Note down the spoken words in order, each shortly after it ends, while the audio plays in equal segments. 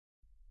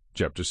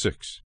Chapter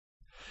 6.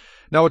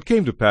 Now it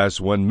came to pass,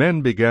 when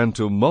men began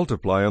to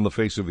multiply on the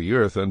face of the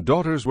earth, and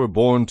daughters were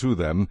born to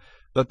them,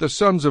 that the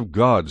sons of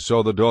God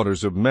saw the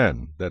daughters of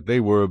men, that they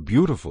were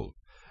beautiful,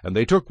 and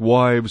they took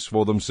wives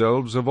for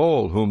themselves of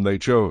all whom they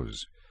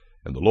chose.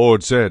 And the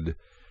Lord said,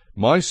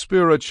 My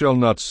spirit shall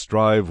not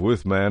strive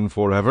with man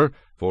forever,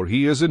 for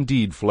he is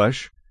indeed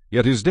flesh,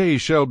 yet his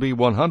days shall be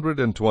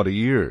 120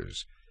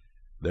 years.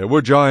 There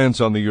were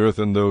giants on the earth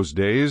in those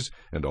days,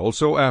 and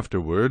also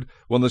afterward,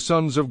 when the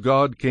sons of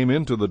God came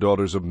into the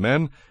daughters of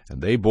men,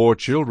 and they bore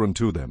children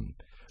to them.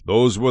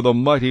 Those were the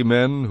mighty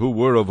men who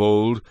were of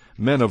old,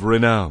 men of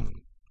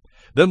renown.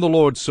 Then the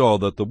Lord saw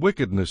that the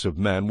wickedness of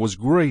man was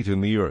great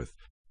in the earth,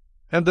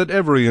 and that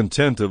every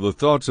intent of the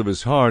thoughts of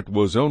his heart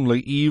was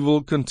only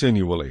evil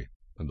continually.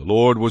 And the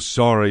Lord was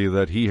sorry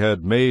that he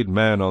had made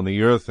man on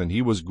the earth, and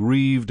he was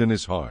grieved in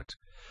his heart.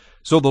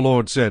 So the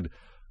Lord said,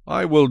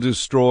 I will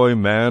destroy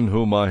man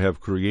whom I have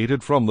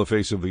created from the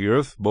face of the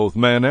earth, both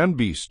man and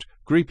beast,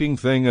 creeping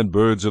thing and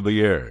birds of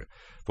the air,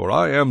 for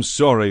I am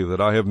sorry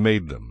that I have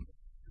made them.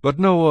 But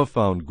Noah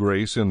found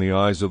grace in the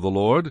eyes of the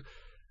Lord.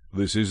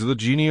 This is the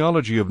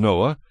genealogy of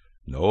Noah.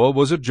 Noah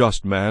was a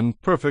just man,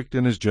 perfect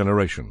in his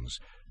generations.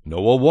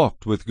 Noah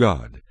walked with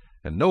God,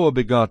 and Noah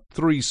begot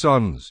 3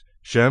 sons,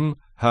 Shem,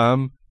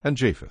 Ham, and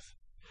Japheth.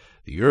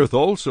 The earth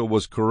also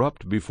was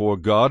corrupt before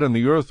God, and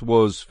the earth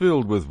was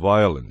filled with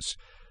violence.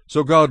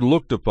 So God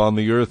looked upon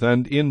the earth,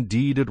 and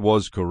indeed it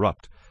was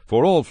corrupt,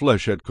 for all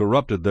flesh had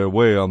corrupted their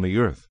way on the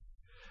earth.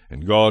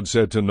 And God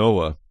said to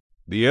Noah,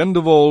 The end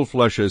of all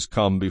flesh is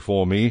come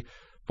before me,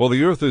 for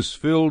the earth is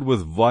filled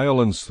with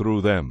violence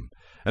through them.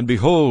 And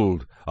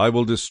behold, I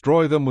will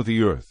destroy them with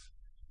the earth.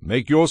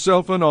 Make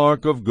yourself an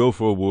ark of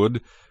gopher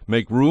wood,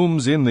 make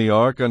rooms in the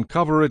ark, and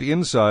cover it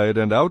inside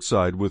and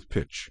outside with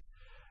pitch.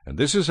 And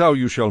this is how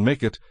you shall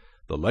make it.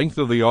 The length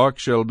of the ark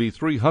shall be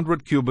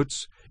 300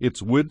 cubits,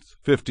 its width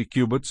 50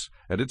 cubits,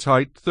 and its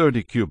height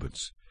 30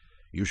 cubits.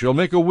 You shall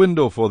make a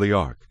window for the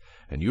ark,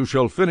 and you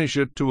shall finish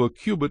it to a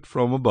cubit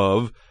from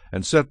above,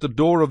 and set the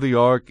door of the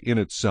ark in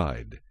its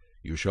side.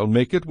 You shall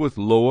make it with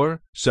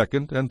lower,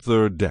 second, and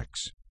third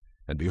decks.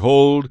 And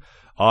behold,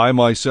 I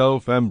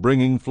myself am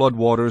bringing flood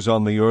waters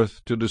on the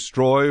earth, to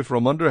destroy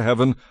from under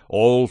heaven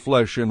all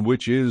flesh in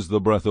which is the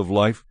breath of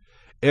life.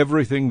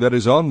 Everything that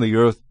is on the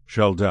earth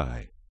shall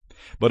die.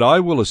 But I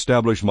will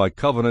establish my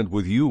covenant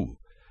with you,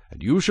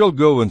 and you shall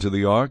go into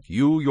the ark,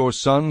 you, your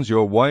sons,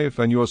 your wife,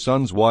 and your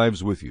sons'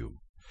 wives with you.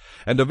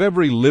 And of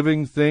every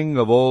living thing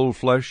of all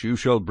flesh you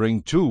shall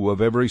bring 2 of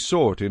every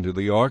sort into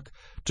the ark,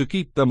 to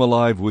keep them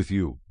alive with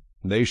you.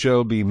 They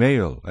shall be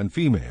male and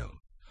female.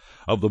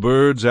 Of the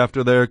birds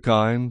after their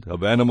kind,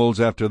 of animals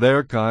after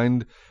their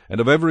kind, and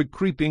of every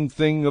creeping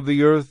thing of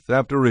the earth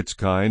after its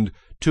kind,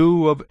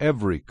 2 of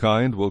every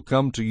kind will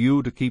come to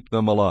you to keep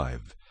them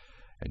alive.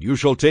 And you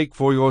shall take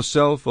for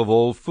yourself of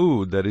all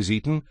food that is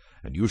eaten,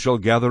 and you shall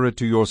gather it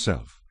to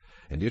yourself,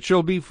 and it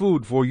shall be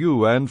food for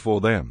you and for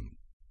them.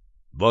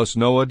 Thus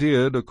Noah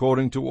did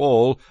according to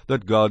all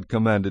that God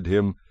commanded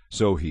him,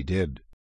 so he did.